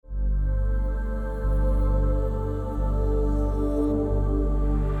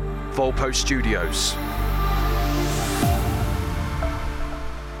Volpo Studios.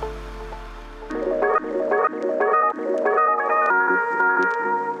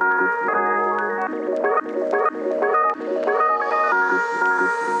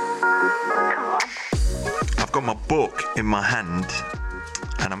 I've got my book in my hand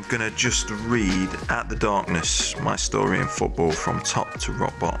and I'm going to just read At the Darkness, my story in football from top to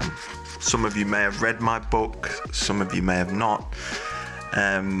rock bottom. Some of you may have read my book, some of you may have not.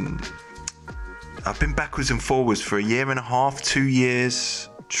 I've been backwards and forwards for 1.5 years, 2 years,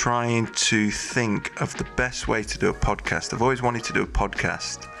 trying to think of the best way to do a podcast. I've always wanted to do a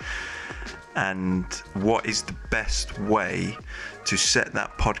podcast. And what is the best way to set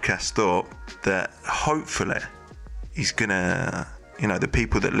that podcast up that hopefully is going to, the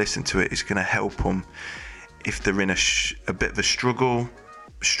people that listen to it is going to help them if they're in a bit of a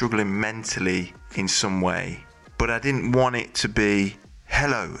struggling mentally in some way. But I didn't want it to be,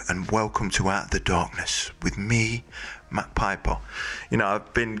 hello and welcome to Out the Darkness with me, Matt Piper.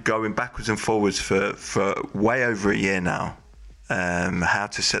 I've been going backwards and forwards for way over 1 year now. How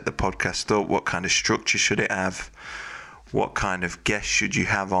to set the podcast up, what kind of structure should it have, what kind of guests should you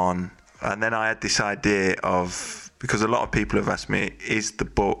have on. And then I had this idea of, because a lot of people have asked me, is the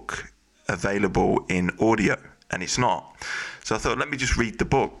book available in audio? And it's not. So I thought, let me just read the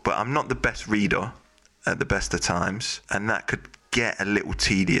book. But I'm not the best reader at the best of times, and that could get a little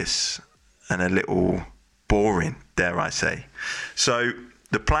tedious and a little boring, dare I say. So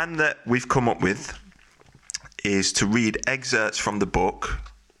the plan that we've come up with is to read excerpts from the book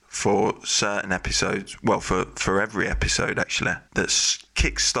for certain episodes, for every episode actually, that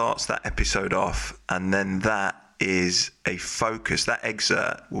kick-starts that episode off, and then that is a focus. That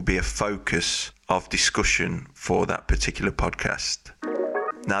excerpt will be a focus of discussion for that particular podcast.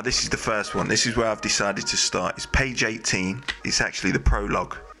 Now this is the first one. This is where I've decided to start. It's page 18. It's actually the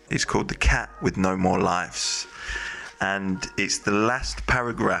prologue. It's called The Cat with No More Lives. And it's the last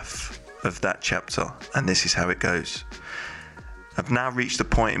paragraph of that chapter. And this is how it goes. I've now reached a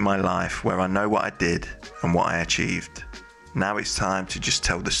point in my life where I know what I did and what I achieved. Now it's time to just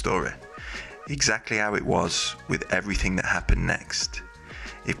tell the story. Exactly how it was, with everything that happened next.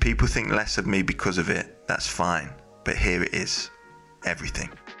 If people think less of me because of it, that's fine. But here it is. Everything.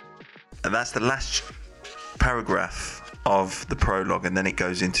 And that's the last paragraph of the prologue, and then it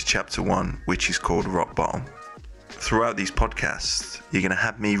goes into chapter 1, which is called Rock Bottom. Throughout these podcasts, you're going to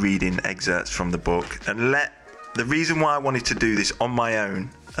have me reading excerpts from the book, and the reason why I wanted to do this on my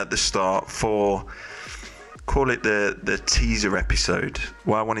own at the start, call it the teaser episode,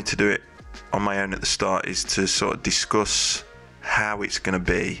 why I wanted to do it on my own at the start is to sort of discuss how it's going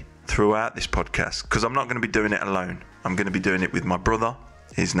to be throughout this podcast, because I'm not going to be doing it alone. I'm going to be doing it with my brother.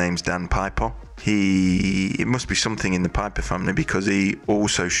 His name's Dan Piper. It must be something in the Piper family, because he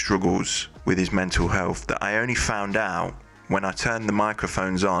also struggles with his mental health that I only found out when I turned the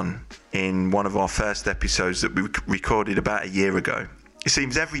microphones on in one of our first episodes that we recorded about 1 year ago. It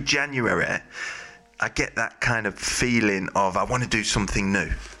seems every January I get that kind of feeling of I want to do something new.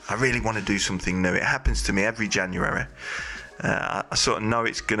 I really want to do something new. It happens to me every January. I sort of know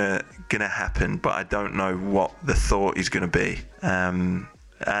it's gonna happen, but I don't know what the thought is gonna be. And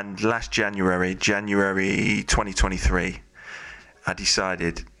last January 2023, I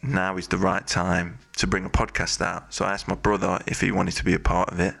decided now is the right time to bring a podcast out. So I asked my brother if he wanted to be a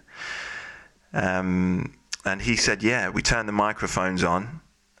part of it. And he said, yeah. We turned the microphones on,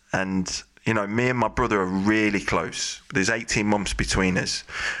 and me and my brother are really close. There's 18 months between us.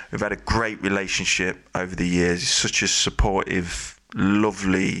 We've had a great relationship over the years. He's such a supportive,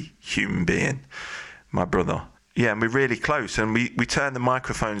 lovely human being, my brother. Yeah, and we're really close. And we turned the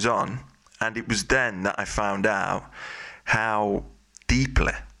microphones on, and it was then that I found out how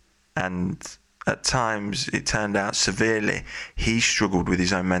deeply, and at times it turned out severely, he struggled with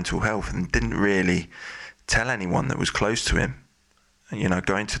his own mental health and didn't really tell anyone that was close to him.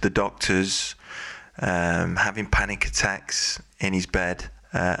 Going to the doctors, having panic attacks in his bed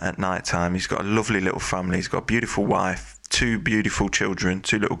at night time. He's got a lovely little family. He's got a beautiful wife, 2 beautiful children,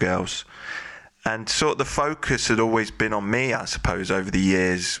 2 little girls. And sort of the focus had always been on me, I suppose, over the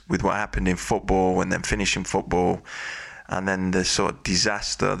years with what happened in football and then finishing football. And then the sort of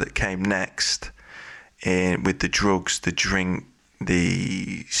disaster that came next with the drugs, the drink,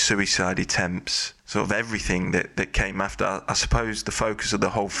 the suicide attempts, sort of everything that came after. I suppose the focus of the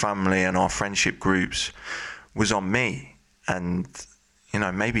whole family and our friendship groups was on me, and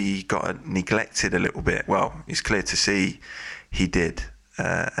maybe he got neglected a little bit. Well, it's clear to see he did,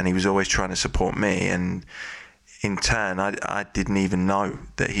 and he was always trying to support me, and in turn I didn't even know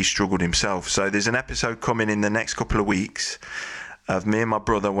that he struggled himself. So there's an episode coming in the next couple of weeks of me and my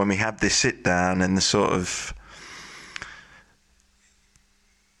brother when we have this sit down, and the sort of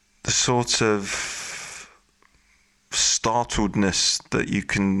startledness that you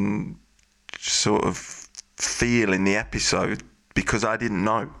can sort of feel in the episode, because I didn't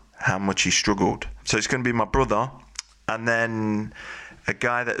know how much he struggled. So it's going to be my brother, and then a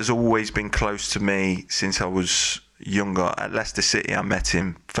guy that has always been close to me since I was younger. At Leicester City, I met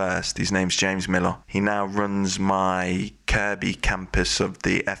him first. His name's James Miller. He now runs my Kirby campus of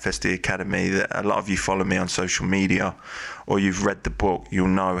the FSD Academy. A lot of you follow me on social media, or you've read the book, you'll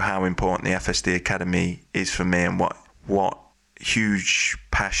know how important the FSD Academy is for me, and what huge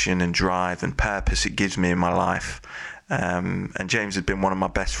passion and drive and purpose it gives me in my life. And James has been one of my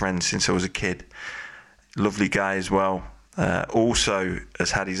best friends since I was a kid. Lovely guy as well. Also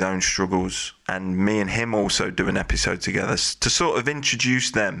has had his own struggles, and me and him also do an episode together to sort of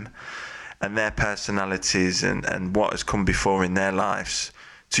introduce them and their personalities and what has come before in their lives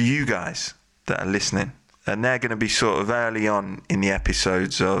to you guys that are listening. And they're going to be sort of early on in the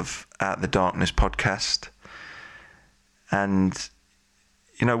episodes of Out the Darkness podcast. And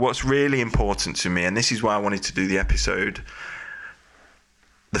you know what's really important to me, and this is why I wanted to do the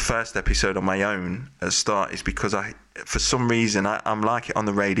first episode on my own at the start, is because for some reason I'm like it on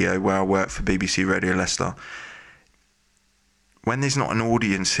the radio where I work for BBC Radio Leicester. When there's not an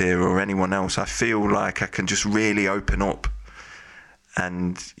audience here or anyone else, I feel like I can just really open up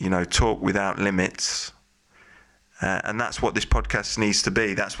and, you know, talk without limits. And that's what this podcast needs to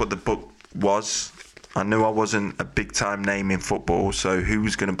be. That's what the book was. I knew I wasn't a big time name in football, so who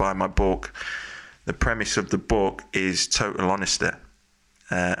was going to buy my book? The premise of the book is total honesty.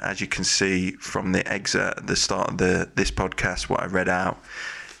 As you can see from the excerpt at the start of this podcast, what I read out,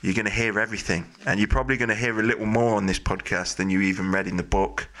 you're going to hear everything. And you're probably going to hear a little more on this podcast than you even read in the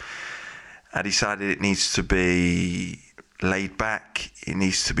book. I decided it needs to be laid back. It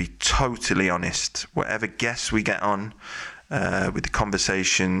needs to be totally honest. Whatever guests we get on with the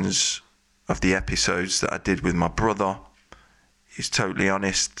conversations of the episodes that I did with my brother is totally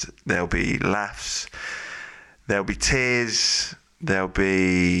honest. There'll be laughs. There'll be tears. There'll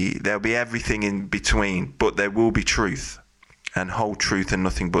be everything in between, but there will be truth, and whole truth and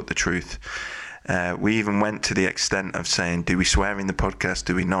nothing but the truth. We even went to the extent of saying, do we swear in the podcast,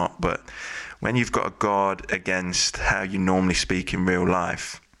 do we not? But when you've got a guard against how you normally speak in real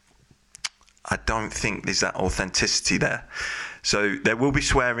life, I don't think there's that authenticity there. So there will be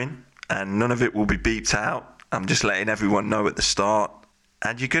swearing, and none of it will be beeped out. I'm just letting everyone know at the start.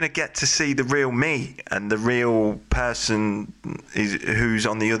 And you're going to get to see the real me and the real person who's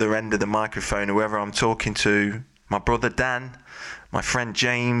on the other end of the microphone, whoever I'm talking to. My brother Dan, my friend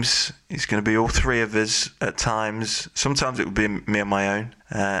James, it's going to be all three of us at times. Sometimes it will be me on my own.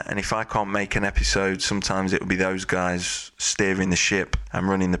 And if I can't make an episode, sometimes it will be those guys steering the ship and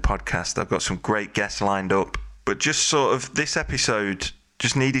running the podcast. I've got some great guests lined up. But just sort of this episode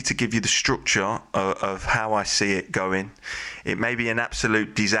just needed to give you the structure of how I see it going. It may be an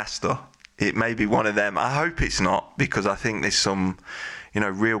absolute disaster. It may be one of them. I hope it's not, because I think there's some, you know,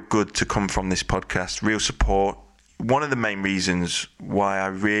 real good to come from this podcast, real support. One of the main reasons why I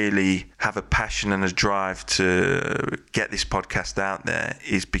really have a passion and a drive to get this podcast out there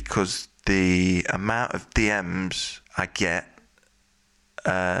is because the amount of DMs I get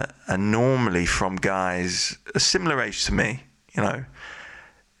are normally from guys a similar age to me, you know,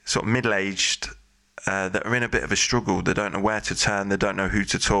 sort of middle-aged, that are in a bit of a struggle. They don't know where to turn, they don't know who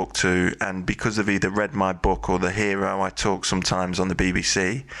to talk to, and because they've either read my book or The Hero I talk sometimes on the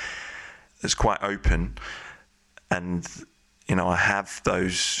BBC, it's quite open, and you know, I have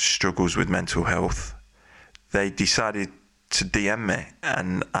those struggles with mental health. They decided to DM me,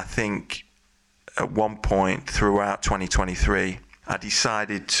 and I think at one point throughout 2023 I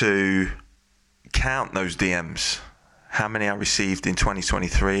decided to count those DMs, how many I received in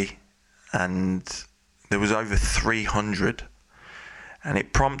 2023, and there was over 300. And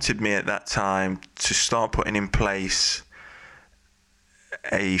it prompted me at that time to start putting in place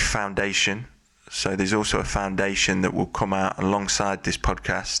a foundation. So there's also a foundation that will come out alongside this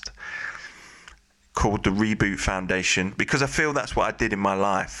podcast called the Reboot Foundation, because I feel that's what I did in my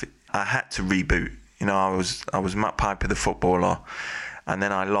life. I had to reboot. You know, I was Matt Piper the footballer, and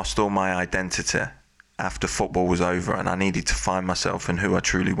then I lost all my identity after football was over, and I needed to find myself and who I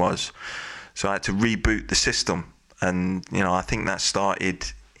truly was. So I had to reboot the system, and you know, I think that started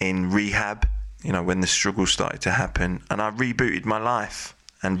in rehab, you know, when the struggle started to happen, and I rebooted my life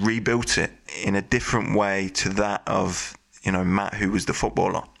and rebuilt it in a different way to that of, you know, Matt, who was the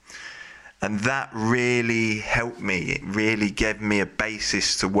footballer. And that really helped me. It really gave me a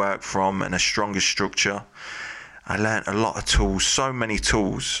basis to work from and a stronger structure. I learned a lot of tools, so many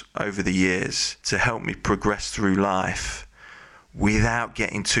tools over the years to help me progress through life without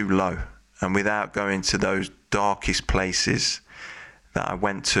getting too low and without going to those darkest places that I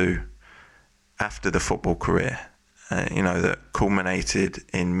went to after the football career, that culminated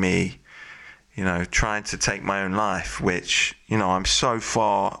in me, trying to take my own life, which, I'm so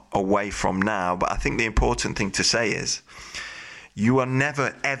far away from now. But I think the important thing to say is you are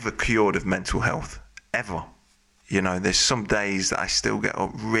never, ever cured of mental health, ever. There's some days that I still get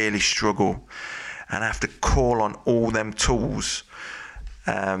up, really struggle, and I have to call on all them tools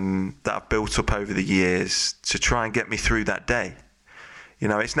that I've built up over the years to try and get me through that day.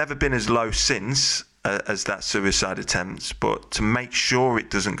 It's never been as low since as that suicide attempt, but to make sure it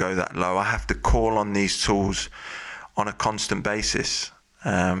doesn't go that low, I have to call on these tools on a constant basis.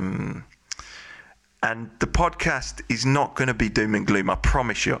 And the podcast is not going to be doom and gloom, I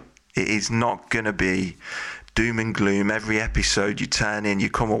promise you. It is not going to be doom and gloom. Every episode you turn in, you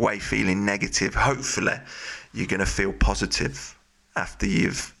come away feeling negative. Hopefully you're going to feel positive after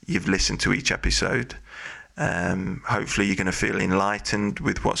you've listened to each episode. Hopefully you're going to feel enlightened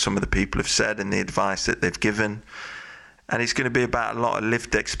with what some of the people have said and the advice that they've given. And it's going to be about a lot of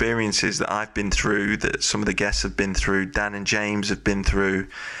lived experiences that I've been through, that some of the guests have been through, Dan and James have been through,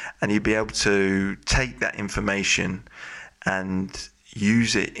 and you'll be able to take that information and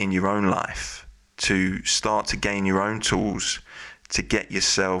use it in your own life to start to gain your own tools to get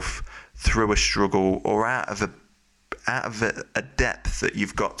yourself through a struggle or out of a depth that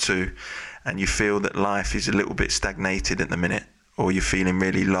you've got to, and you feel that life is a little bit stagnated at the minute, or you're feeling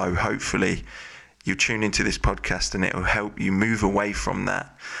really low. Hopefully you tune into this podcast and it will help you move away from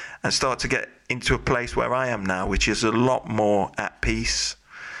that and start to get into a place where I am now, which is a lot more at peace,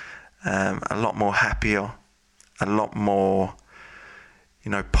 a lot more happier, a lot more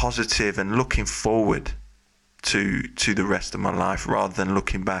positive, and looking forward to the rest of my life rather than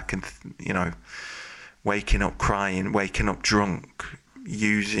looking back and waking up crying, waking up drunk,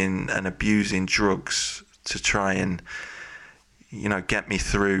 using and abusing drugs to try and get me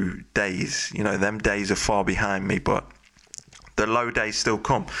through days. Them days are far behind me, but the low days still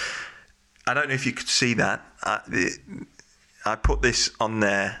come. I don't know if you could see that. I put this on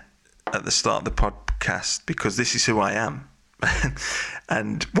there at the start of the podcast because this is who I am.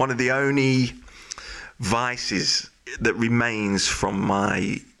 And one of the only vices that remains from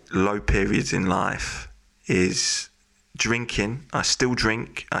my low periods in life is drinking. I still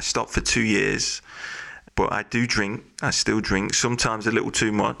drink. I stopped for 2 years, but I do drink. I still drink, sometimes a little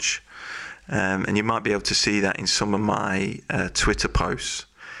too much. And you might be able to see that in some of my Twitter posts.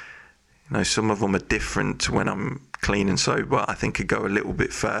 Some of them are different to when I'm clean and sober. I think I go a little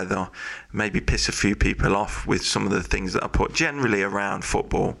bit further, maybe piss a few people off with some of the things that I put generally around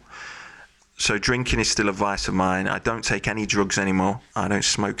football. So drinking is still a vice of mine. I don't take any drugs anymore. I don't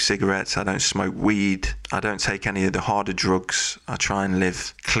smoke cigarettes. I don't smoke weed. I don't take any of the harder drugs. I try and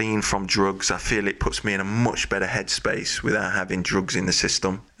live clean from drugs. I feel it puts me in a much better headspace without having drugs in the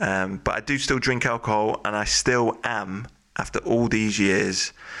system. But I do still drink alcohol, and I still am, after all these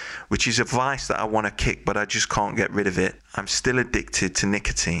years, which is a vice that I want to kick, but I just can't get rid of it. I'm still addicted to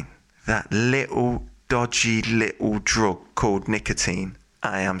nicotine. That little dodgy little drug called nicotine,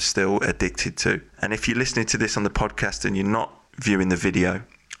 I am still addicted to. And if you're listening to this on the podcast and you're not viewing the video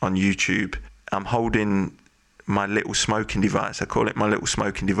on YouTube, I'm holding my little smoking device. I call it my little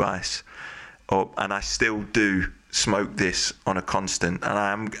smoking device. And I still do smoke this on a constant.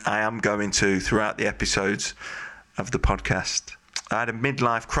 And I am going to throughout the episodes of the podcast. I had a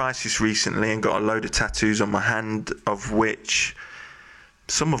midlife crisis recently and got a load of tattoos on my hand, of which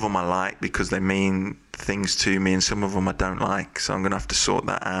some of them I like because they mean things to me, and some of them I don't like. So I'm going to have to sort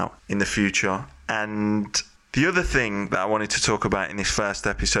that out in the future. And the other thing that I wanted to talk about in this first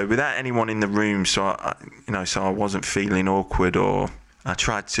episode, without anyone in the room, so I wasn't feeling awkward, or I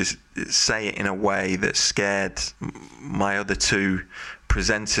tried to say it in a way that scared my other two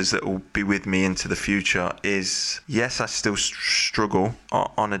presenters that will be with me into the future, is yes, I still struggle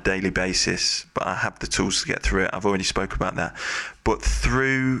on a daily basis, but I have the tools to get through it. I've already spoke about that. But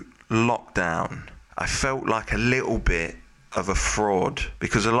through lockdown, I felt like a little bit of a fraud,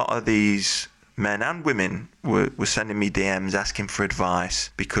 because a lot of these men and women were sending me DMs asking for advice,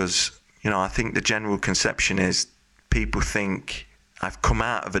 because I think the general conception is people think I've come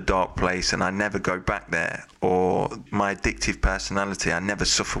out of a dark place and I never go back there, or my addictive personality, I never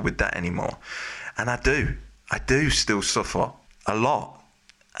suffer with that anymore. And I do still suffer a lot.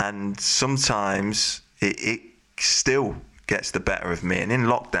 And sometimes it still gets the better of me. And in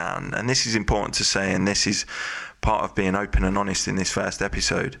lockdown, and this is important to say, and this is part of being open and honest in this first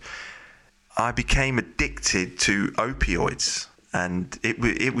episode, I became addicted to opioids. And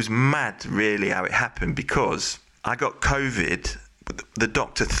it was mad, really, how it happened, because I got COVID. The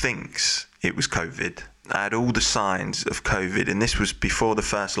doctor thinks it was COVID. I had all the signs of COVID, and this was before the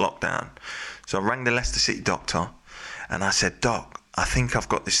first lockdown. So I rang the Leicester City doctor, and I said, "Doc, I think I've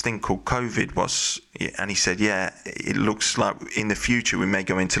got this thing called COVID." And he said, "Yeah, it looks like in the future we may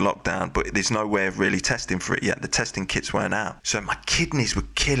go into lockdown, but there's no way of really testing for it yet. The testing kits weren't out." So my kidneys were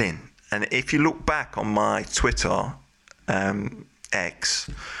killing. And if you look back on my Twitter, X,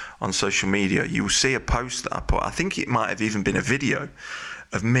 on social media, you will see a post that I put. I think it might have even been a video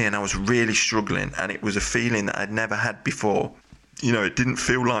of me, and I was really struggling, and it was a feeling that I'd never had before. You know, it didn't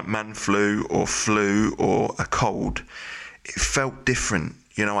feel like man flu or a cold. It felt different.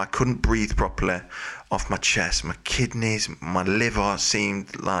 You know, I couldn't breathe properly off my chest. My kidneys, my liver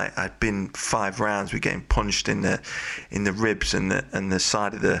seemed like I'd been 5 rounds with getting punched in the ribs and the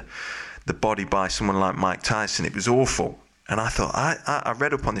side of the body by someone like Mike Tyson. It was awful. And I thought, I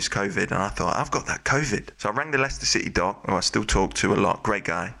read up on this COVID, and I thought, I've got that COVID. So I rang the Leicester City doc, who I still talk to a lot, great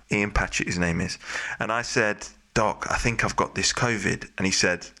guy, Ian Patchett his name is. And I said, "Doc, I think I've got this COVID." And he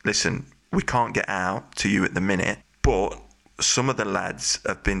said, "Listen, we can't get out to you at the minute, but some of the lads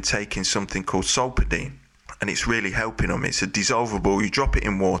have been taking something called Solpadeine, and it's really helping them. It's a dissolvable, you drop it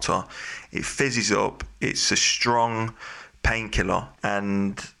in water, it fizzes up, it's a strong painkiller,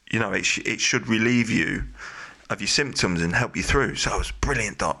 and, you know, it should relieve you of your symptoms and help you through." So I was,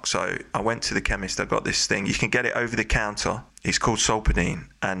 "Brilliant, doc." So I went to the chemist. I got this thing. You can get it over the counter. It's called Solpadeine.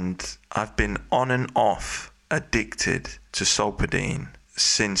 And I've been on and off addicted to Solpadeine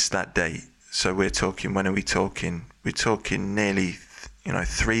since that date. So we're talking, when are we talking? We're talking nearly,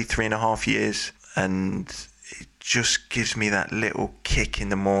 3.5 years. And it just gives me that little kick in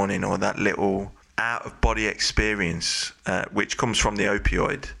the morning, or that little out-of-body experience, which comes from the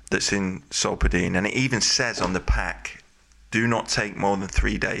opioid that's in Solpadeine. And it even says on the pack, do not take more than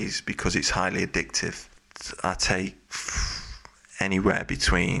 3 days because it's highly addictive. I take anywhere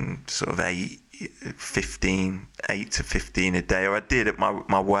between sort of 8 to 15 a day, or I did at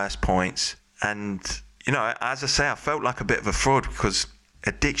my worst points. And, as I say, I felt like a bit of a fraud, because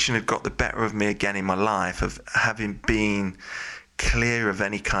addiction had got the better of me again in my life, of having been clear of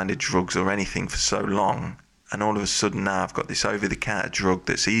any kind of drugs or anything for so long. And all of a sudden now I've got this over-the-counter drug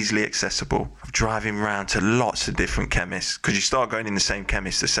that's easily accessible. I'm driving around to lots of different chemists, because you start going in the same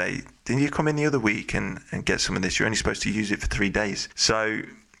chemist to say, "Didn't you come in the other week and get some of this? You're only supposed to use it for 3 days." So,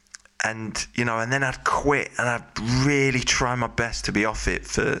 and then I'd quit, and I'd really try my best to be off it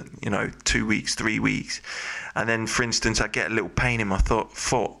for, 2 weeks, 3 weeks. And then, for instance, I'd get a little pain in my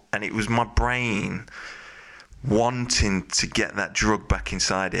foot, and it was my brain wanting to get that drug back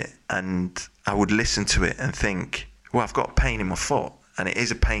inside it. And I would listen to it and think, well, I've got pain in my foot, and it is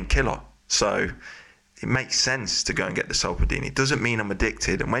a painkiller, so it makes sense to go and get the Solpadeine. It doesn't mean I'm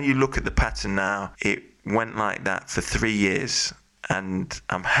addicted. And when you look at the pattern now, it went like that for 3 years. And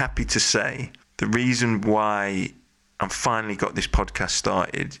I'm happy to say the reason why I've finally got this podcast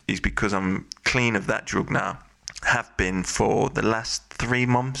started is because I'm clean of that drug now. Have been for the last 3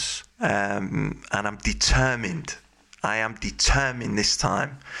 months. And I'm determined. I am determined this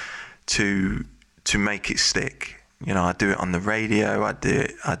time to make it stick. I do it on the radio. I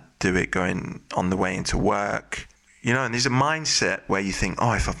do it going on the way into work. And there's a mindset where you think,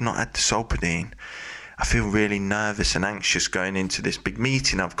 oh, if I've not had the Solpadeine, I feel really nervous and anxious going into this big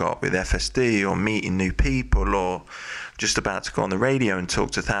meeting I've got with FSD, or meeting new people, or just about to go on the radio and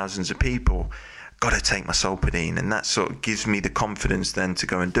talk to thousands of people. Got to take my Solpadeine, and that sort of gives me the confidence then to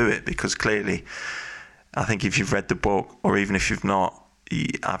go and do it, because clearly, I think if you've read the book, or even if you've not,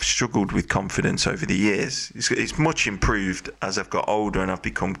 I've struggled with confidence over the years. It's much improved as I've got older and I've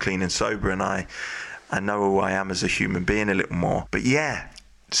become clean and sober, and I know who I am as a human being a little more. But yeah,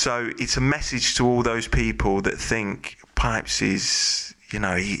 so it's a message to all those people that think Pipes is,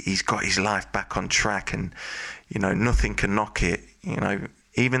 he's got his life back on track, and, nothing can knock it,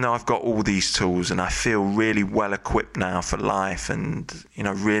 Even though I've got all these tools, and I feel really well equipped now for life, and,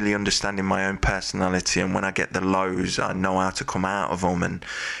 really understanding my own personality, and when I get the lows, I know how to come out of them, and,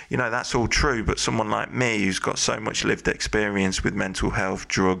 that's all true. But someone like me, who's got so much lived experience with mental health,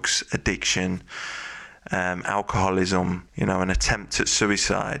 drugs, addiction, alcoholism, an attempt at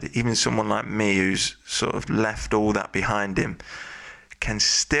suicide, even someone like me who's sort of left all that behind him, can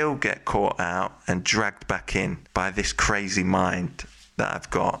still get caught out and dragged back in by this crazy mind that I've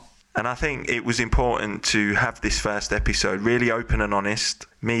got. And I think it was important to have this first episode really open and honest,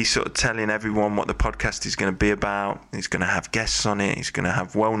 me sort of telling everyone what the podcast is going to be about. It's going to have guests on it, it's going to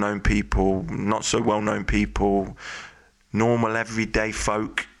have well-known people, not so well-known people, normal everyday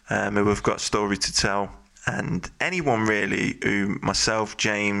folk, who have got a story to tell. And anyone really who myself,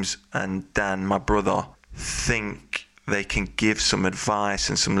 James and Dan, my brother, think they can give some advice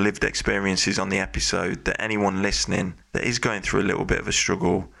and some lived experiences on the episode, that anyone listening that is going through a little bit of a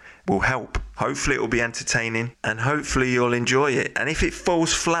struggle will help. Hopefully it will be entertaining, and hopefully you'll enjoy it. And if it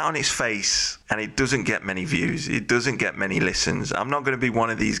falls flat on its face and it doesn't get many views, it doesn't get many listens, I'm not going to be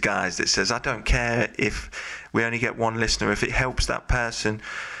one of these guys that says, I don't care if we only get one listener. If it helps that person,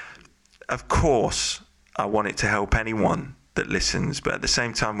 of course I want it to help anyone that listens. But at the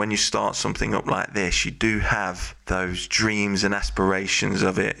same time, when you start something up like this, you do have those dreams and aspirations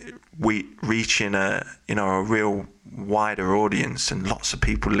of it reaching a real wider audience, and lots of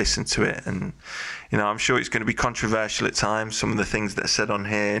people listen to it. And I'm sure it's going to be controversial at times. Some of the things that are said on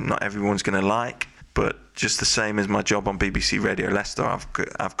here, not everyone's going to like. But just the same as my job on BBC Radio Leicester,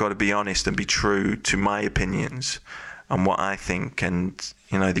 I've got to be honest and be true to my opinions and what I think. And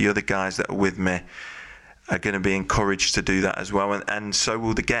the other guys that are with me are going to be encouraged to do that as well, and so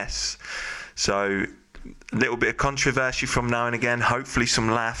will the guests. So a little bit of controversy from now and again, hopefully some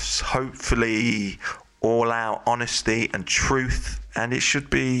laughs, hopefully all out honesty and truth, and it should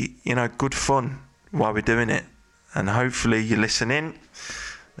be good fun while we're doing it. And hopefully you listen in.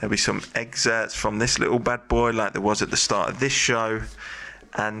 There'll be some excerpts from this little bad boy like there was at the start of this show,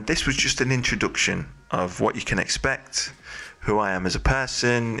 and this was just an introduction of what you can expect, who I am as a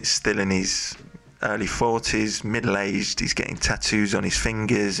person. Still in his early 40s, middle-aged, he's getting tattoos on his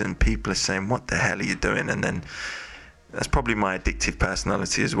fingers, and people are saying, what the hell are you doing? And then that's probably my addictive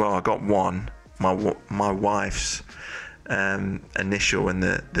personality as well. I got one, my wife's initial, and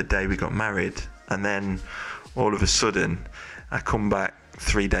the day we got married, and then all of a sudden I come back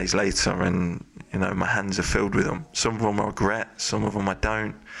 3 days later and my hands are filled with them. Some of them I regret, some of them I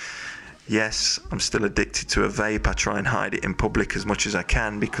don't. Yes, I'm still addicted to a vape. I try and hide it in public as much as I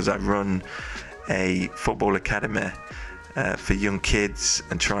can, because I run a football academy for young kids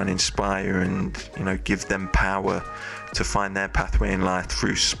and try and inspire and give them power to find their pathway in life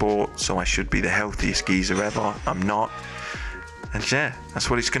through sport. So I should be the healthiest geezer ever. I'm not. And yeah, that's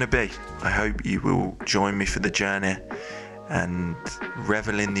what it's going to be. I hope you will join me for the journey and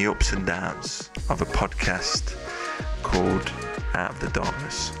revel in the ups and downs of a podcast called Out of the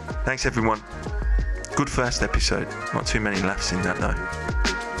Darkness. Thanks everyone. Good first episode. Not too many laughs in that though.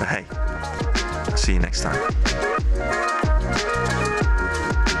 But hey, I'll see you next time.